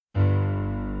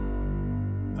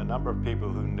A number of people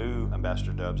who knew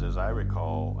Ambassador Dubs, as I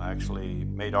recall, actually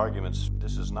made arguments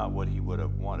this is not what he would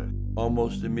have wanted.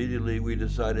 Almost immediately, we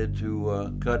decided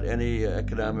to cut any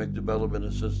economic development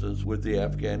assistance with the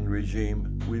Afghan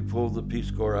regime. We pulled the Peace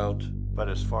Corps out. But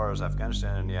as far as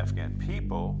Afghanistan and the Afghan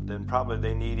people, then probably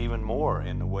they need even more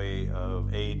in the way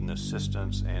of aid and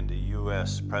assistance and the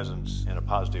U.S. presence in a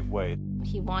positive way.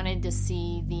 He wanted to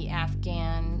see the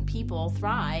Afghan people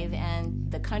thrive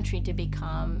and the country to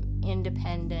become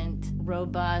independent,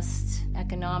 robust,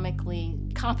 economically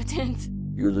competent.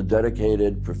 He was a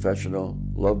dedicated professional,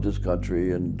 loved his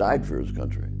country, and died for his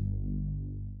country.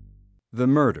 The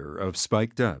murder of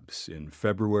Spike Dubs in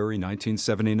February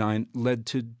 1979 led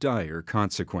to dire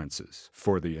consequences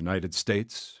for the United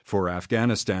States, for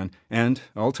Afghanistan, and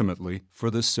ultimately for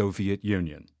the Soviet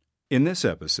Union. In this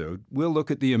episode, we'll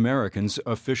look at the Americans'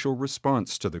 official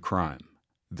response to the crime.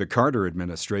 The Carter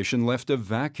administration left a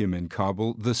vacuum in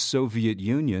Kabul the Soviet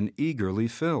Union eagerly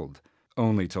filled,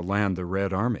 only to land the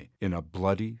Red Army in a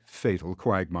bloody, fatal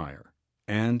quagmire,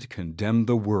 and condemn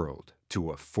the world to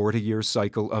a 40-year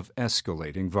cycle of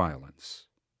escalating violence.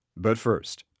 But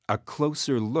first, a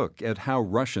closer look at how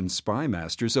Russian spy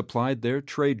masters applied their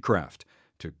tradecraft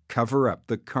to cover up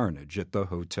the carnage at the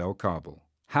Hotel Kabul.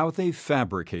 How they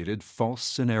fabricated false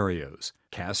scenarios,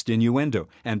 cast innuendo,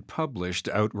 and published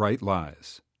outright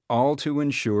lies, all to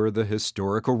ensure the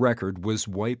historical record was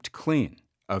wiped clean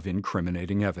of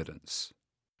incriminating evidence.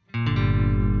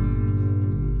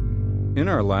 In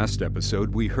our last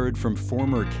episode, we heard from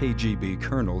former KGB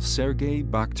Colonel Sergei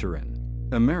Bakhtarin.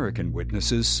 American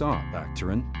witnesses saw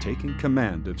Bakhtarin taking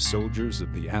command of soldiers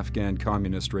of the Afghan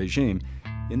communist regime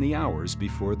in the hours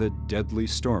before the deadly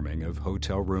storming of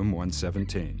Hotel Room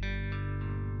 117.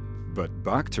 But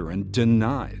Bakhtarin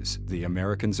denies the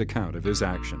Americans' account of his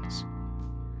actions.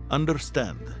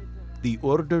 Understand, the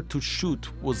order to shoot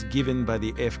was given by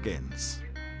the Afghans.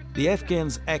 The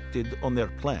Afghans acted on their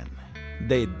plan.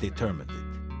 They determined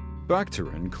it.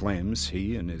 Bakhtarin claims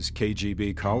he and his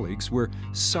KGB colleagues were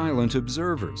silent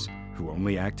observers who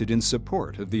only acted in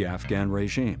support of the Afghan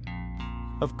regime.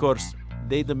 Of course,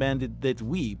 they demanded that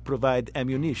we provide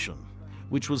ammunition,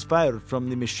 which was fired from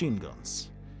the machine guns.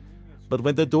 But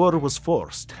when the door was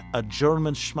forced, a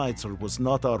German Schmeitzer was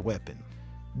not our weapon.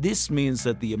 This means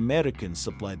that the Americans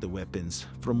supplied the weapons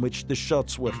from which the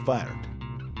shots were fired.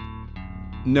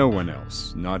 No one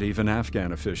else, not even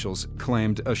Afghan officials,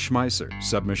 claimed a Schmeisser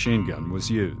submachine gun was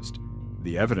used.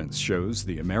 The evidence shows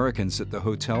the Americans at the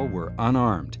hotel were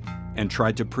unarmed and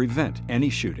tried to prevent any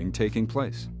shooting taking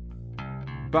place.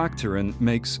 Bakhtarin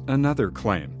makes another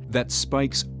claim that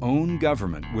Spike's own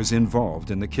government was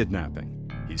involved in the kidnapping.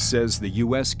 He says the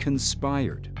U.S.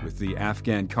 conspired with the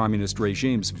Afghan communist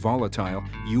regime's volatile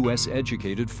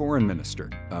U.S.-educated foreign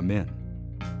minister, Amin.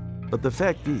 But the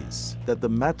fact is that the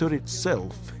matter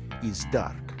itself is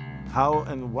dark. How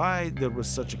and why there was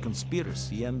such a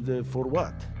conspiracy, and for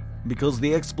what? Because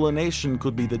the explanation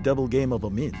could be the double game of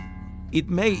Amin. It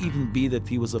may even be that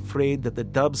he was afraid that the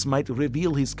Dubs might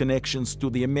reveal his connections to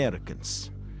the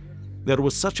Americans. There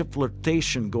was such a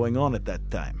flirtation going on at that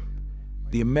time.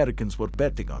 The Americans were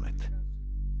betting on it.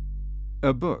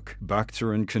 A book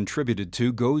Bakhtarin contributed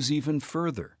to goes even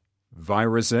further.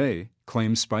 Virus A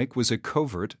claims Spike was a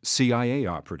covert CIA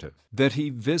operative, that he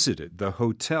visited the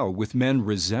hotel with men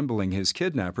resembling his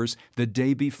kidnappers the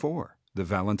day before the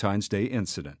Valentine's Day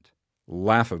incident.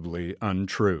 Laughably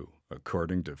untrue,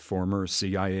 according to former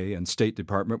CIA and State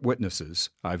Department witnesses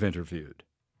I've interviewed.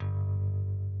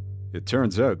 It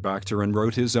turns out Bakhtarin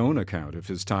wrote his own account of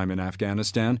his time in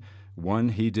Afghanistan, one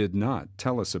he did not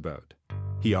tell us about.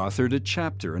 He authored a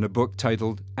chapter in a book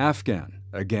titled Afghan,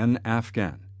 Again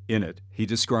Afghan. In it, he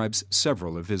describes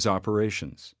several of his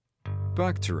operations.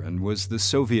 Bakhtarin was the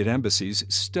Soviet embassy's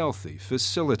stealthy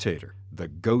facilitator, the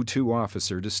go-to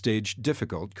officer to stage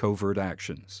difficult covert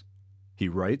actions. He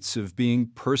writes of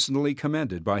being personally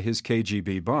commended by his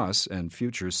KGB boss and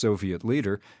future Soviet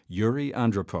leader, Yuri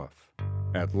Andropov.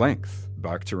 At length,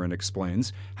 Bakhtarin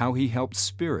explains how he helped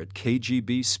spirit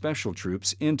KGB special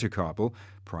troops into Kabul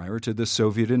prior to the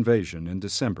Soviet invasion in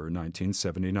December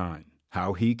 1979.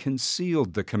 How he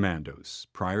concealed the commandos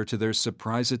prior to their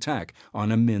surprise attack on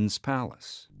Amin's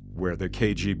palace, where the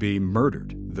KGB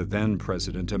murdered the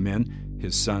then-President Amin,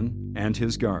 his son, and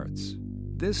his guards.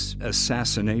 This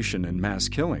assassination and mass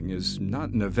killing is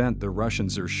not an event the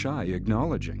Russians are shy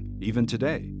acknowledging, even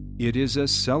today. It is a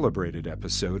celebrated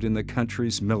episode in the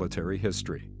country's military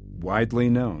history, widely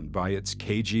known by its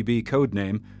KGB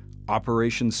codename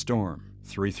Operation Storm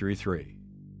 333.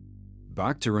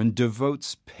 Bakhtarin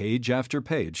devotes page after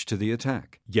page to the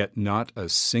attack, yet not a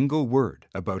single word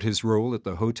about his role at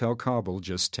the Hotel Kabul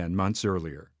just 10 months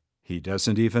earlier. He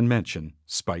doesn't even mention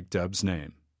Spike Dub's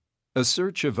name. A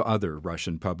search of other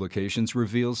Russian publications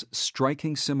reveals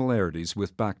striking similarities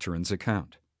with Bakhturin's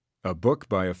account. A book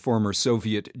by a former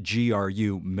Soviet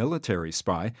GRU military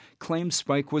spy claims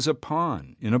Spike was a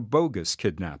pawn in a bogus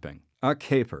kidnapping, a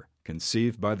caper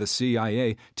conceived by the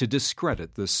CIA to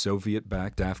discredit the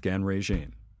Soviet-backed Afghan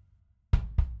regime.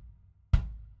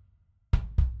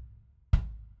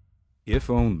 If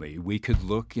only we could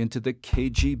look into the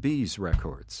KGB's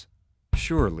records.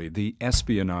 Surely the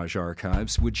espionage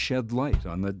archives would shed light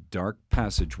on the dark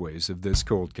passageways of this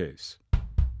cold case.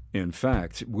 In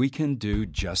fact, we can do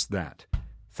just that,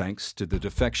 thanks to the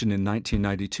defection in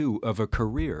 1992 of a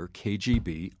career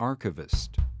KGB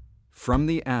archivist. From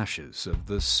the ashes of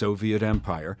the Soviet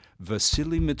Empire,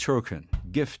 Vasily Mitrokhin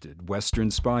gifted Western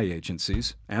spy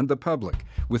agencies and the public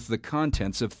with the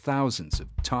contents of thousands of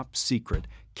top-secret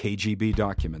KGB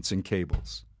documents and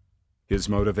cables. His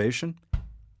motivation?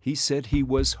 He said he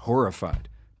was horrified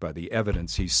by the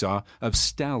evidence he saw of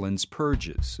Stalin's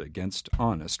purges against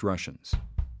honest Russians.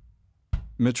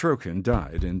 Mitrokhin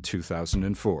died in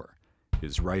 2004.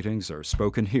 His writings are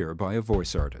spoken here by a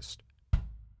voice artist.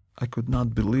 I could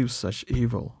not believe such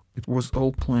evil. It was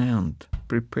all planned,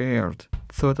 prepared,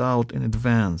 thought out in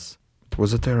advance. It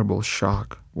was a terrible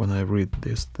shock when I read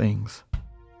these things.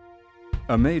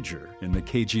 A major in the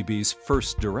KGB's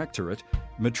first directorate,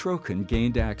 Mitrokhin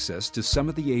gained access to some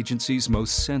of the agency's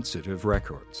most sensitive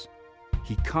records.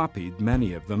 He copied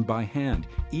many of them by hand,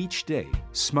 each day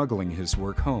smuggling his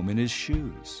work home in his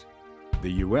shoes.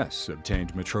 The U.S.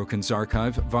 obtained Mitrokhin's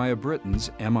archive via Britain's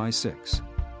MI6.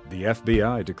 The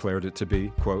FBI declared it to be,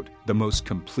 quote, the most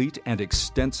complete and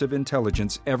extensive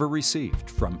intelligence ever received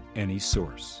from any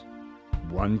source.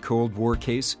 One Cold War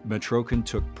case Mitrokhin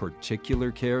took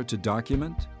particular care to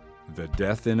document: the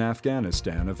death in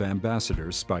Afghanistan of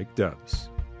Ambassador Spike Dubs.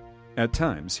 At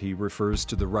times, he refers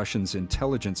to the Russians'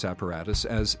 intelligence apparatus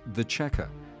as the Cheka,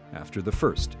 after the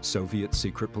first Soviet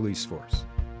secret police force.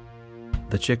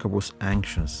 The Cheka was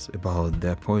anxious about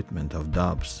the appointment of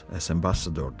Dubs as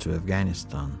ambassador to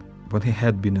Afghanistan. When he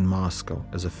had been in Moscow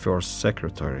as a first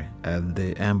secretary at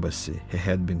the embassy, he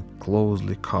had been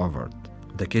closely covered.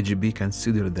 The KGB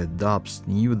considered that Dubs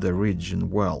knew the region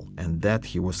well and that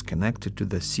he was connected to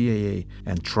the CIA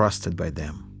and trusted by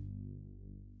them.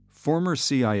 Former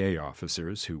CIA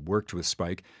officers who worked with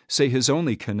Spike say his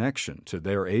only connection to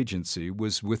their agency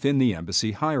was within the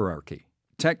embassy hierarchy.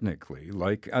 Technically,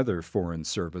 like other Foreign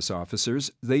Service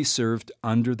officers, they served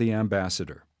under the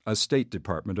ambassador, a State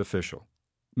Department official.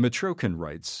 Mitrokhin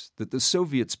writes that the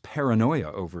Soviets'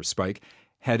 paranoia over Spike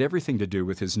had everything to do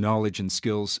with his knowledge and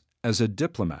skills as a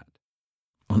diplomat.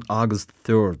 On August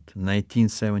 3,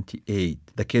 1978,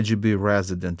 the KGB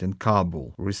resident in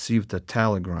Kabul received a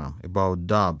telegram about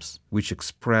Dubs, which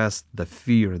expressed the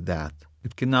fear that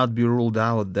it cannot be ruled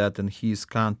out that in his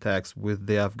contacts with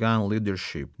the Afghan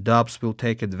leadership, Dubs will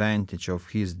take advantage of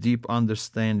his deep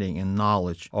understanding and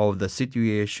knowledge of the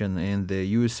situation in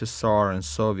the USSR and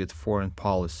Soviet foreign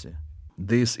policy.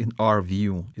 This, in our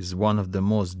view, is one of the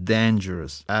most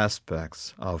dangerous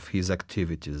aspects of his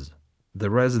activities. The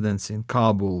residents in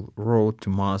Kabul wrote to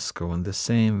Moscow in the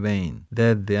same vein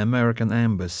that the American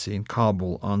embassy in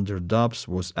Kabul under Dubs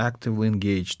was actively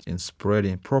engaged in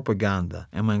spreading propaganda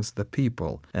amongst the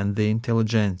people and the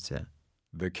intelligentsia.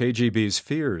 The KGB's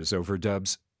fears over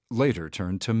Dubs later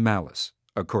turned to malice,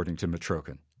 according to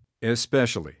Mitrokhin,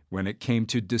 especially when it came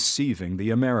to deceiving the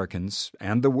Americans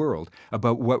and the world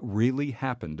about what really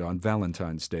happened on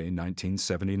Valentine's Day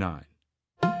 1979.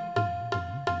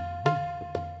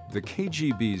 The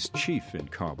KGB's chief in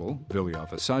Kabul, Vilya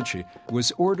Osachi,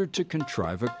 was ordered to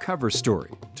contrive a cover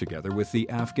story together with the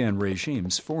Afghan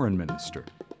regime's foreign minister.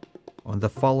 On the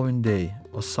following day,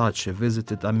 Osachi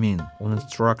visited Amin on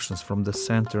instructions from the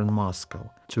center in Moscow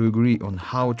to agree on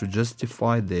how to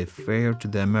justify the affair to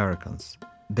the Americans.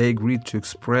 They agreed to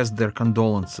express their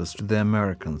condolences to the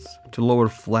Americans, to lower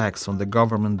flags on the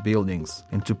government buildings,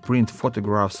 and to print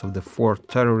photographs of the 4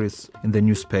 terrorists in the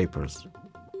newspapers.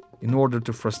 In order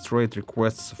to frustrate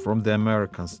requests from the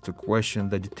Americans to question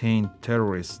the detained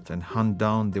terrorist and hunt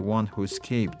down the one who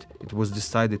escaped, it was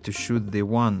decided to shoot the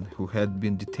one who had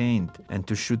been detained and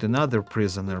to shoot another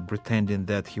prisoner pretending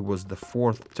that he was the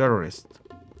 4th terrorist.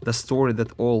 The story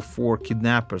that all 4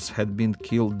 kidnappers had been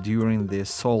killed during the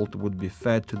assault would be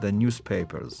fed to the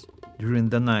newspapers. During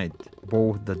the night,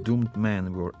 both the doomed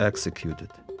men were executed.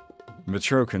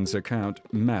 Mitrokhin's account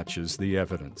matches the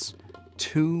evidence.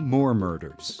 2 more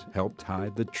murders helped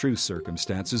hide the true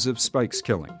circumstances of Spike's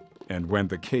killing. And when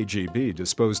the KGB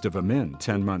disposed of Amin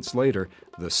 10 months later,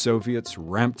 the Soviets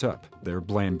ramped up their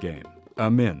blame game.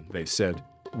 Amin, they said,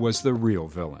 was the real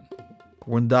villain.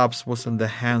 When Dubs was in the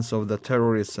hands of the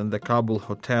terrorists in the Kabul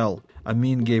hotel,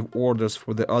 Amin gave orders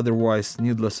for the otherwise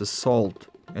needless assault,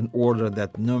 an order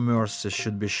that no mercy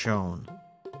should be shown.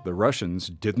 The Russians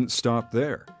didn't stop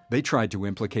there. They tried to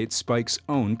implicate Spike's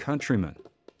own countrymen.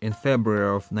 In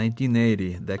February of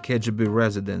 1980, the KGB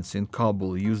residents in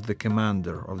Kabul used the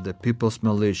commander of the People's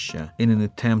Militia in an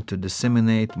attempt to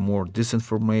disseminate more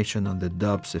disinformation on the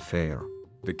Dubs affair.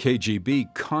 The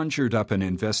KGB conjured up an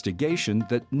investigation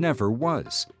that never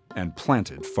was and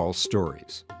planted false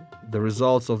stories. The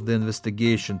results of the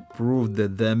investigation proved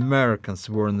that the Americans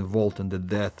were involved in the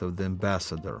death of the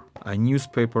ambassador. A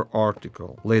newspaper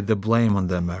article laid the blame on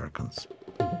the Americans.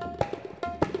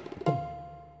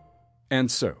 And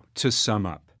so, to sum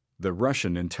up, the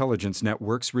Russian intelligence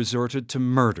networks resorted to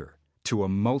murder, to a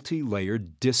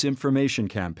multi-layered disinformation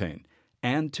campaign,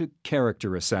 and to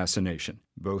character assassination,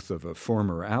 both of a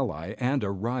former ally and a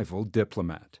rival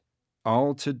diplomat,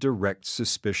 all to direct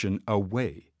suspicion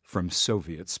away from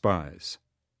Soviet spies.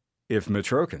 If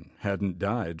Mitrokhin hadn't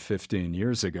died 15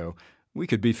 years ago, we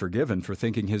could be forgiven for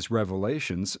thinking his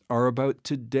revelations are about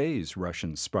today's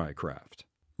Russian spycraft.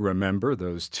 Remember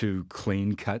those two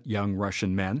clean-cut young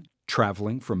Russian men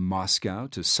traveling from Moscow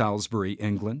to Salisbury,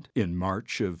 England, in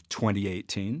March of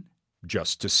 2018?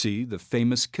 Just to see the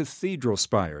famous cathedral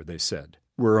spire, they said.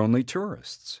 We're only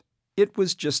tourists. It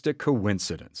was just a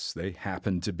coincidence they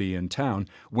happened to be in town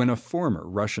when a former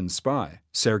Russian spy,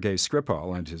 Sergei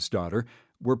Skripal, and his daughter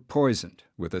were poisoned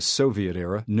with a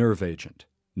Soviet-era nerve agent,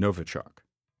 Novichok.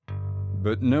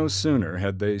 But no sooner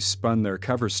had they spun their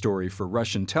cover story for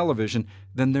Russian television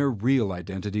than their real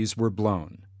identities were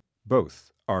blown.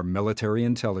 Both are military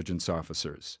intelligence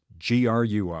officers,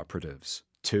 GRU operatives,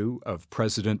 two of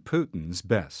President Putin's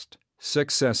best,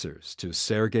 successors to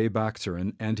Sergei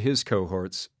Bakhtarin and his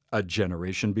cohorts a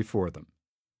generation before them.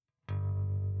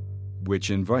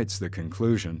 Which invites the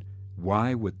conclusion,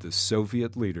 why would the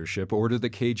Soviet leadership order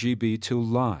the KGB to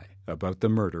lie about the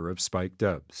murder of Spike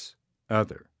Dubs,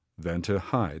 other than to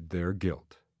hide their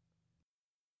guilt?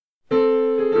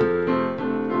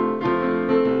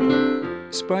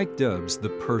 Spike Dubs, the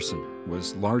person,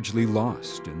 was largely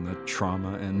lost in the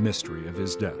trauma and mystery of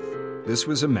his death. This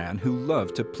was a man who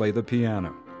loved to play the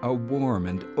piano, a warm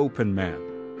and open man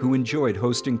who enjoyed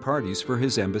hosting parties for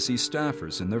his embassy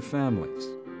staffers and their families,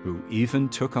 who even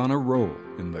took on a role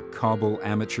in the Kabul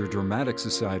Amateur Dramatic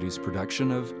Society's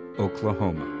production of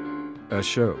Oklahoma, a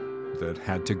show that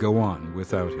had to go on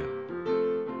without him.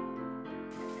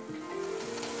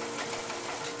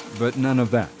 But none of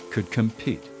that could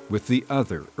compete with the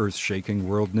other earth-shaking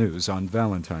world news on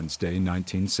Valentine's Day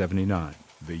 1979.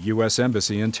 The U.S.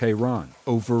 Embassy in Tehran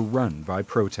overrun by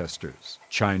protesters,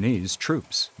 Chinese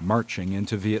troops marching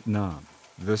into Vietnam,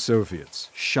 the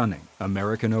Soviets shunning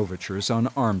American overtures on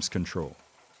arms control.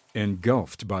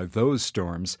 Engulfed by those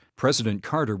storms, President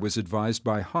Carter was advised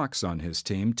by hawks on his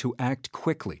team to act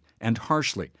quickly and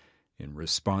harshly in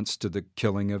response to the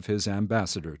killing of his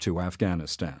ambassador to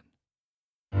Afghanistan.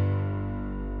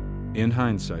 In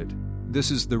hindsight,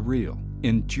 this is the real,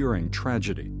 enduring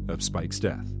tragedy of Spike's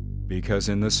death, because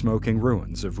in the smoking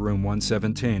ruins of Room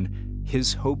 117,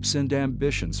 his hopes and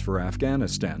ambitions for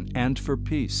Afghanistan and for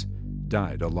peace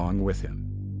died along with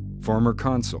him. Former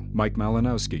consul Mike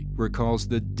Malinowski recalls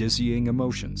the dizzying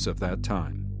emotions of that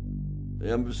time.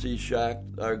 The embassy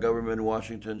shocked, our government in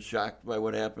Washington shocked by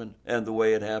what happened and the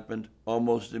way it happened.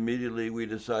 Almost immediately we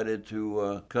decided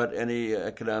to cut any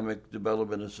economic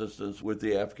development assistance with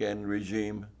the Afghan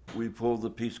regime. We pulled the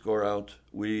Peace Corps out.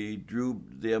 We drew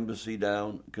the embassy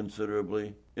down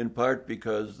considerably, in part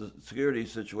because the security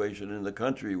situation in the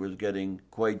country was getting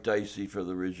quite dicey for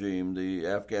the regime. The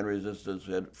Afghan resistance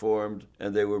had formed,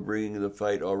 and they were bringing the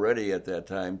fight already at that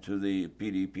time to the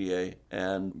PDPA,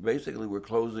 and basically were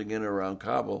closing in around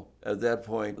Kabul. At that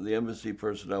point, the embassy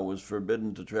personnel was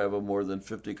forbidden to travel more than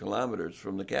 50 kilometers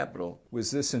from the capital.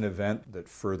 Was this an event that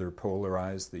further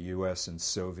polarized the U.S. and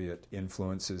Soviet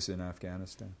influences in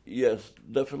Afghanistan? Yes,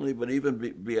 definitely, but even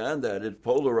beyond that, it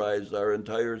polarized our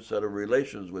entire set of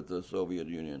relations with the Soviet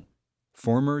Union.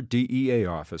 Former DEA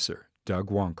officer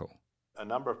Doug Wankel. A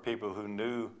number of people who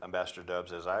knew Ambassador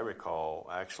Dubs, as I recall,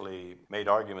 actually made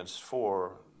arguments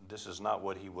for this is not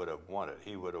what he would have wanted.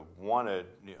 He would have wanted,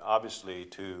 obviously,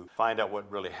 to find out what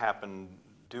really happened,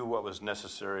 do what was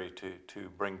necessary to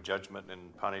bring judgment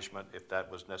and punishment if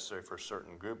that was necessary for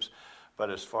certain groups. But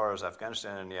as far as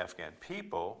Afghanistan and the Afghan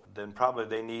people, then probably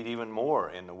they need even more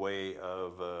in the way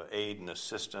of aid and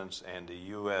assistance and the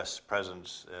U.S.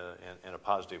 presence in a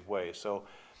positive way. So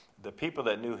the people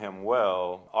that knew him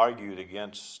well argued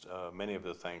against many of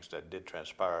the things that did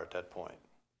transpire at that point.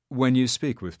 When you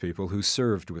speak with people who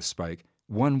served with Spike,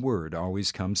 one word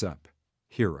always comes up: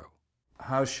 hero.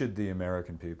 How should the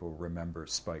American people remember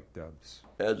Spike Dubs?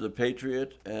 As a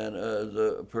patriot and as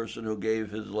a person who gave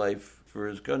his life for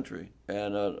his country,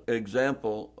 and an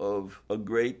example of a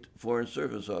great Foreign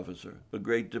Service officer, a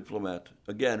great diplomat,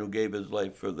 again, who gave his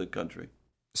life for the country.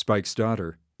 Spike's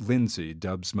daughter, Lindsay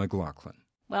Dubs McLaughlin.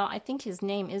 Well, I think his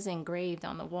name is engraved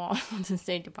on the wall of the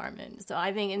State Department. So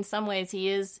I think in some ways he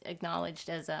is acknowledged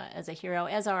as a hero,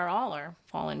 as are all our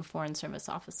fallen Foreign Service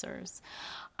officers.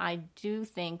 I do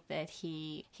think that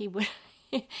he would...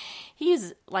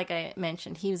 He's, like I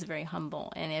mentioned, he was very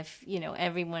humble. And if,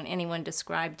 anyone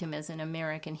described him as an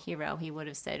American hero, he would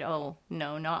have said, oh,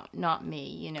 no, not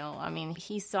me, I mean,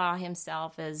 he saw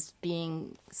himself as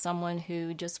being someone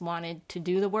who just wanted to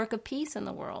do the work of peace in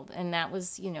the world. And that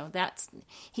was,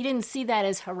 he didn't see that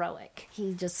as heroic.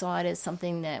 He just saw it as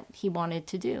something that he wanted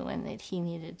to do and that he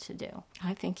needed to do.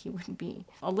 I think he would be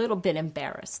a little bit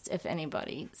embarrassed if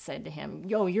anybody said to him,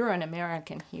 yo, you're an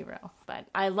American hero. But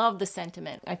I love the sentiment.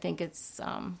 I think it's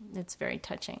very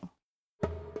touching.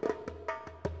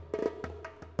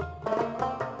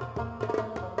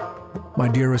 My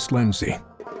dearest Lindsay,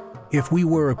 if we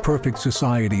were a perfect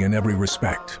society in every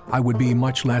respect, I would be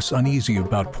much less uneasy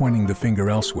about pointing the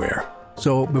finger elsewhere.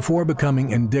 So before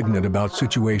becoming indignant about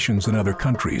situations in other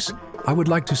countries, I would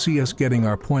like to see us getting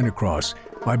our point across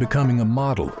by becoming a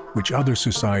model which other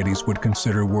societies would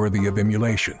consider worthy of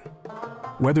emulation.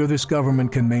 Whether this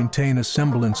government can maintain a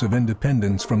semblance of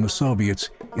independence from the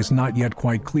Soviets is not yet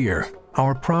quite clear.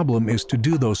 Our problem is to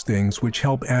do those things which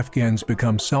help Afghans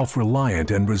become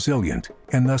self-reliant and resilient,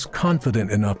 and thus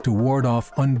confident enough to ward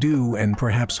off undue and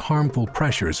perhaps harmful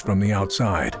pressures from the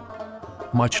outside.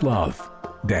 Much love,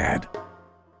 Dad.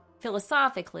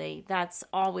 Philosophically, that's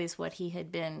always what he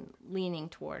had been leaning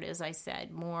toward, as I said,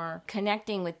 more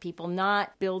connecting with people,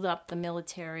 not build up the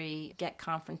military, get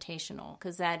confrontational,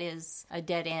 because that is a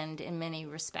dead end in many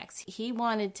respects. He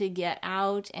wanted to get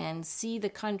out and see the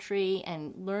country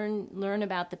and learn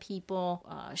about the people,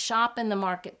 shop in the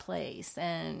marketplace,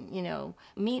 and,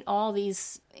 meet all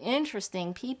these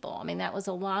interesting people. I mean, that was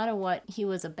a lot of what he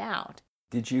was about.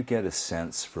 Did you get a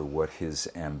sense for what his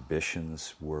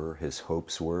ambitions were, his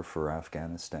hopes were for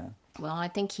Afghanistan? Well, I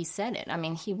think he said it. I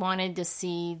mean, he wanted to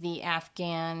see the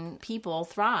Afghan people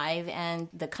thrive and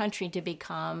the country to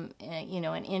become,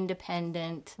 an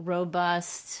independent,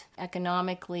 robust,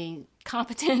 economically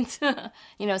competent,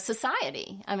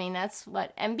 society. I mean, that's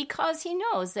what, and because he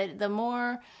knows that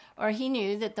he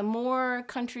knew that the more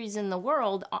countries in the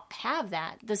world have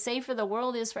that, the safer the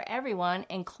world is for everyone,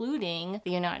 including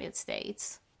the United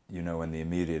States. In the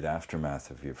immediate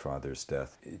aftermath of your father's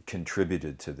death, it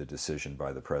contributed to the decision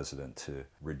by the president to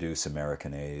reduce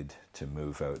American aid, to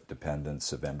move out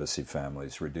dependents of embassy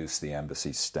families, reduce the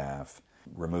embassy staff,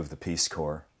 remove the Peace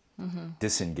Corps,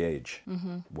 disengage,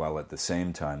 while at the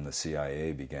same time the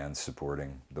CIA began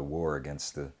supporting the war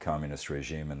against the communist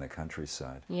regime in the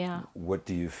countryside. Yeah. What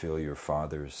do you feel your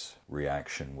father's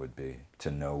reaction would be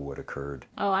to know what occurred?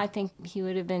 Oh, I think he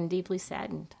would have been deeply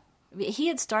saddened. He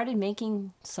had started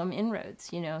making some inroads,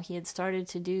 he had started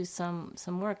to do some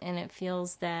work, and it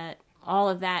feels that all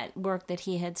of that work that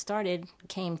he had started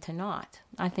came to naught.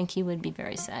 I think he would be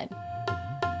very sad.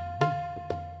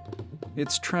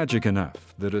 It's tragic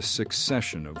enough that a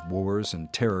succession of wars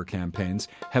and terror campaigns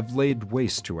have laid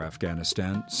waste to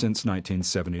Afghanistan since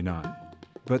 1979.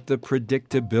 But the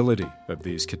predictability of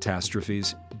these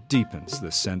catastrophes deepens the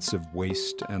sense of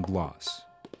waste and loss.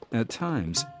 At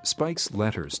times, Spike's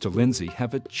letters to Lindsay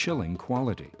have a chilling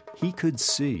quality. He could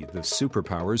see the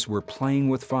superpowers were playing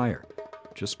with fire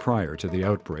just prior to the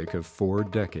outbreak of 4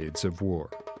 decades of war.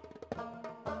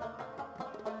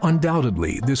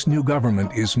 Undoubtedly, this new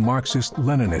government is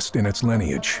Marxist-Leninist in its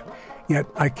lineage. Yet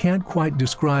I can't quite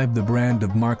describe the brand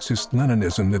of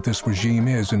Marxist-Leninism that this regime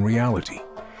is in reality.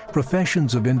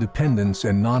 Professions of independence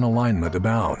and non-alignment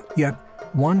abound, yet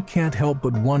one can't help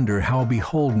but wonder how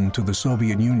beholden to the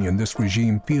Soviet Union this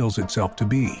regime feels itself to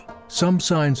be. Some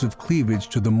signs of cleavage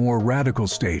to the more radical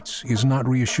states is not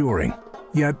reassuring.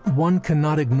 Yet one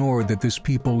cannot ignore that this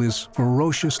people is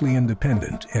ferociously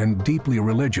independent and deeply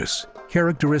religious,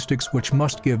 characteristics which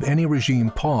must give any regime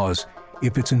pause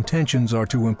if its intentions are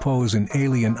to impose an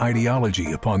alien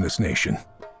ideology upon this nation.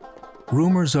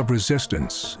 Rumors of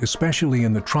resistance, especially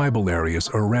in the tribal areas,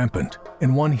 are rampant,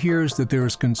 and one hears that there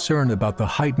is concern about the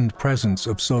heightened presence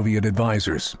of Soviet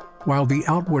advisors. While the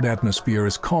outward atmosphere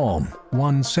is calm,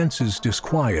 one senses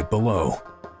disquiet below.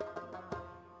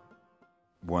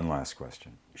 One last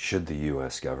question. Should the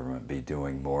U.S. government be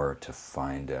doing more to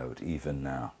find out, even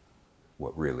now,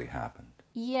 what really happened?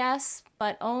 Yes,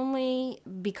 but only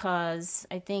because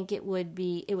I think it would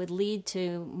lead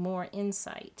to more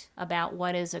insight about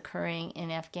what is occurring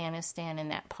in Afghanistan and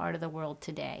that part of the world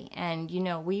today. And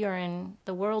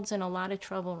the world's in a lot of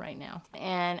trouble right now.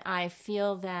 And I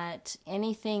feel that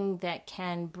anything that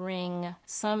can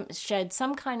shed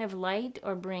some kind of light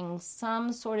or bring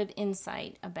some sort of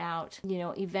insight about,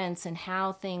 events and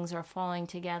how things are falling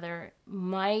together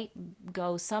might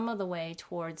go some of the way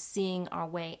towards seeing our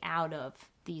way out of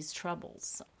these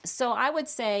troubles. So I would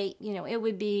say, it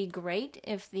would be great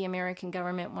if the American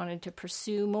government wanted to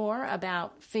pursue more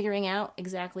about figuring out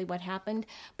exactly what happened,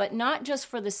 but not just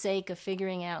for the sake of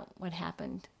figuring out what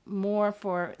happened, more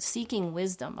for seeking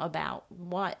wisdom about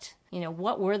what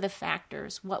were the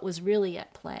factors, what was really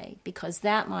at play, because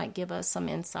that might give us some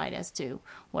insight as to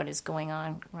what is going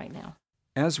on right now.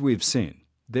 As we've seen,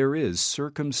 there is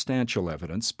circumstantial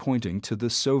evidence pointing to the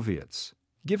Soviets.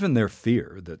 Given their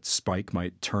fear that Spike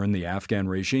might turn the Afghan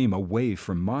regime away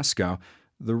from Moscow,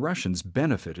 the Russians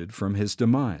benefited from his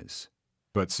demise.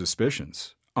 But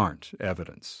suspicions aren't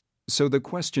evidence. So the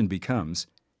question becomes,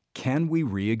 can we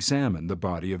re-examine the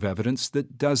body of evidence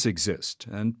that does exist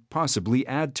and possibly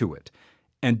add to it,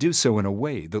 and do so in a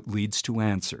way that leads to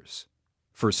answers?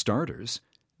 For starters,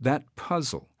 that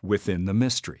puzzle within the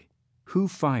mystery. Who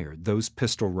fired those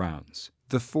pistol rounds?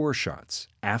 The 4 shots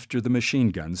after the machine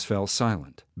guns fell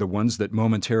silent, the ones that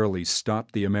momentarily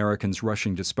stopped the Americans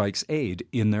rushing to Spike's aid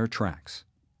in their tracks.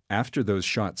 After those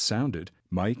shots sounded,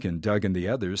 Mike and Doug and the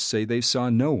others say they saw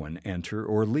no one enter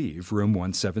or leave room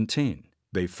 117.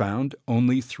 They found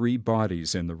only 3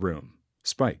 bodies in the room,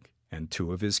 Spike and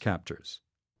 2 of his captors.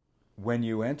 When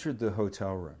you entered the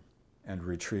hotel room and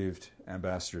retrieved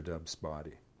Ambassador Dubs'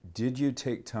 body, did you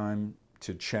take time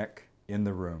to check in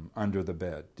the room, under the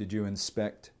bed? Did you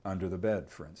inspect under the bed,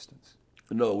 for instance?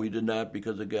 No, we did not,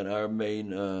 because, again, our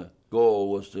main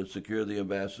goal was to secure the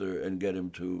ambassador and get him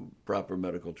to proper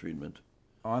medical treatment.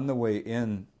 On the way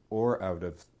in or out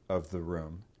of the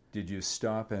room, did you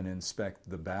stop and inspect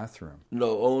the bathroom?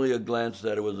 No, only a glance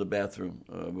that it was a bathroom,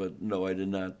 but no, I did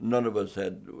not. None of us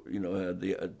had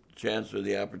the chance or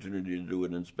the opportunity to do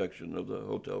an inspection of the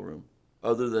hotel room,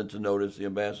 other than to notice the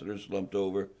ambassador slumped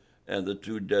over and the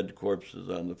 2 dead corpses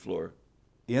on the floor.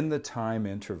 In the time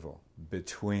interval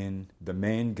between the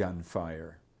main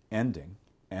gunfire ending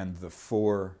and the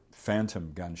 4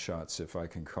 phantom gunshots, if I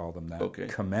can call them that,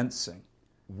 commencing,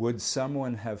 would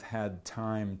someone have had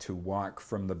time to walk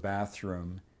from the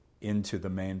bathroom into the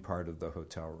main part of the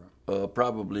hotel room?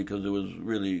 Probably, because it was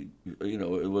really,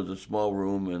 it was a small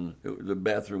room, and the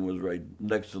bathroom was right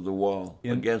next to the wall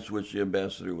against which the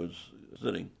ambassador was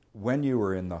sitting. When you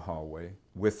were in the hallway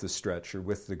with the stretcher,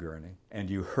 with the gurney, and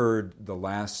you heard the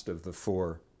last of the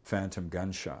 4 phantom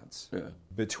gunshots,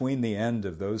 between the end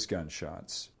of those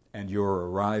gunshots and your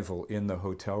arrival in the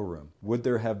hotel room, would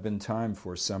there have been time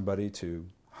for somebody to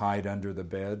hide under the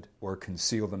bed or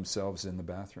conceal themselves in the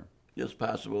bathroom? Yes,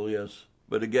 possible, yes.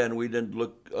 But again, we didn't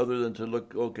look, other than to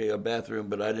look, a bathroom,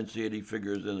 but I didn't see any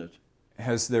figures in it.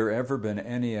 Has there ever been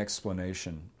any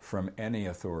explanation from any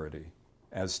authority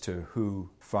as to who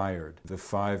fired the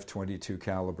 5.22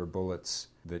 caliber bullets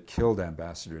that killed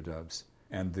Ambassador Dubs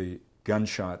and the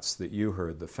gunshots that you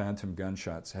heard, the phantom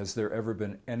gunshots? Has there ever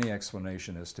been any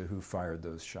explanation as to who fired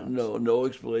those shots? No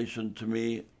explanation to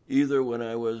me, either when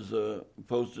I was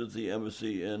posted at the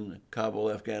embassy in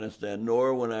Kabul, Afghanistan,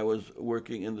 nor when I was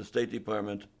working in the State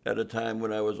Department at a time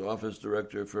when I was office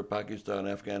director for Pakistan,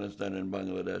 Afghanistan, and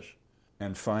Bangladesh.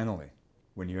 And finally,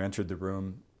 when you entered the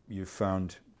room, you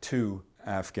found 2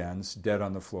 Afghans dead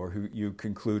on the floor who you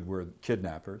conclude were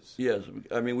kidnappers. Yes,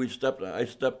 I mean, I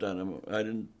stepped on them. I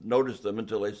didn't notice them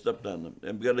until I stepped on them.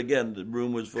 And but again, the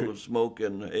room was full of smoke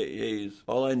and haze.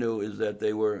 All I knew is that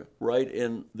they were right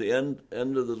in the end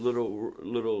of the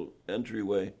little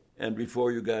entryway, and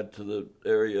before you got to the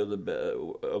area of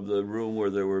the room where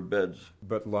there were beds.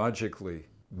 But logically,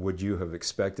 would you have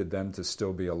expected them to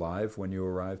still be alive when you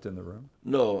arrived in the room?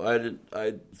 No, I didn't.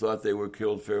 I thought they were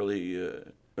killed fairly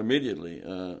immediately.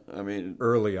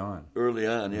 Early on. Early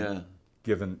on, yeah.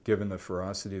 Given the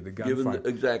ferocity of the gunfire.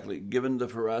 Exactly. Given the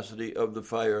ferocity of the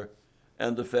fire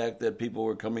and the fact that people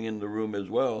were coming in the room as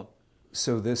well.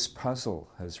 So this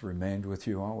puzzle has remained with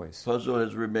you always? Puzzle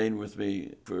has remained with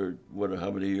me for,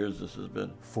 how many years this has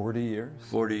been? 40 years?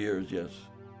 40 years, yes.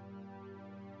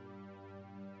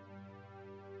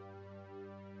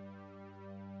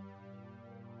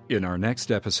 In our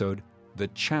next episode, the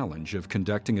challenge of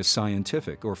conducting a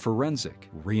scientific or forensic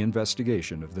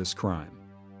reinvestigation of this crime.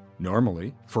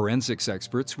 Normally, forensics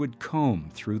experts would comb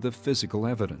through the physical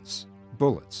evidence: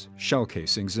 bullets, shell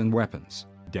casings, and weapons,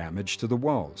 damage to the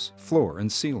walls, floor, and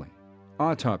ceiling.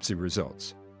 autopsy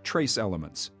results, trace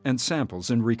elements, and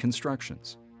samples and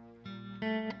reconstructions.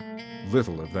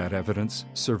 Little of that evidence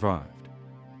survived.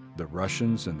 The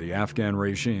Russians and the Afghan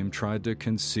regime tried to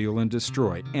conceal and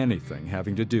destroy anything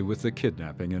having to do with the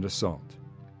kidnapping and assault.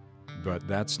 But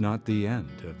that's not the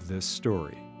end of this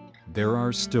story. There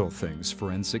are still things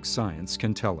forensic science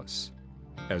can tell us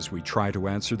as we try to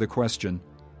answer the question,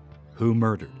 who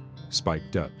murdered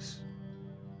Spike Dubs?